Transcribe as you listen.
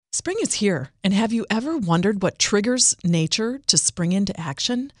Spring is here, and have you ever wondered what triggers nature to spring into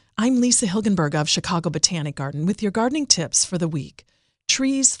action? I'm Lisa Hilgenberg of Chicago Botanic Garden with your gardening tips for the week.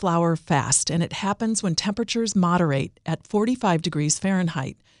 Trees flower fast, and it happens when temperatures moderate at 45 degrees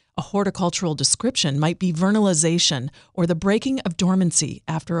Fahrenheit. A horticultural description might be vernalization, or the breaking of dormancy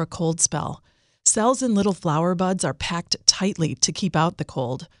after a cold spell. Cells in little flower buds are packed tightly to keep out the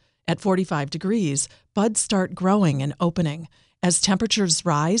cold. At 45 degrees, buds start growing and opening. As temperatures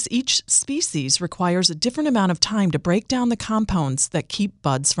rise, each species requires a different amount of time to break down the compounds that keep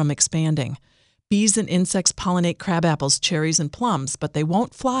buds from expanding. Bees and insects pollinate crabapples, cherries, and plums, but they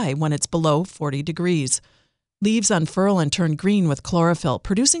won't fly when it's below 40 degrees. Leaves unfurl and turn green with chlorophyll,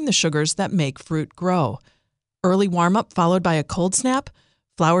 producing the sugars that make fruit grow. Early warm-up followed by a cold snap,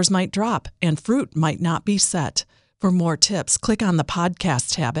 flowers might drop and fruit might not be set. For more tips, click on the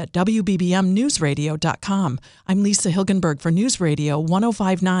podcast tab at WBBMNewsRadio.com. I'm Lisa Hilgenberg for News Radio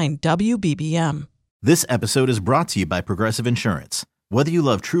 1059 WBBM. This episode is brought to you by Progressive Insurance. Whether you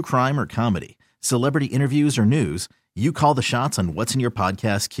love true crime or comedy, celebrity interviews or news, you call the shots on what's in your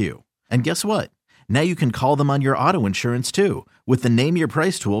podcast queue. And guess what? Now you can call them on your auto insurance too with the Name Your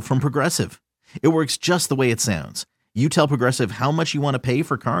Price tool from Progressive. It works just the way it sounds. You tell Progressive how much you want to pay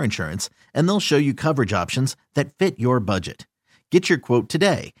for car insurance, and they'll show you coverage options that fit your budget. Get your quote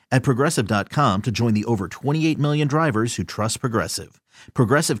today at Progressive.com to join the over 28 million drivers who trust Progressive.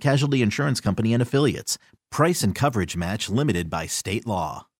 Progressive Casualty Insurance Company and Affiliates. Price and coverage match limited by state law.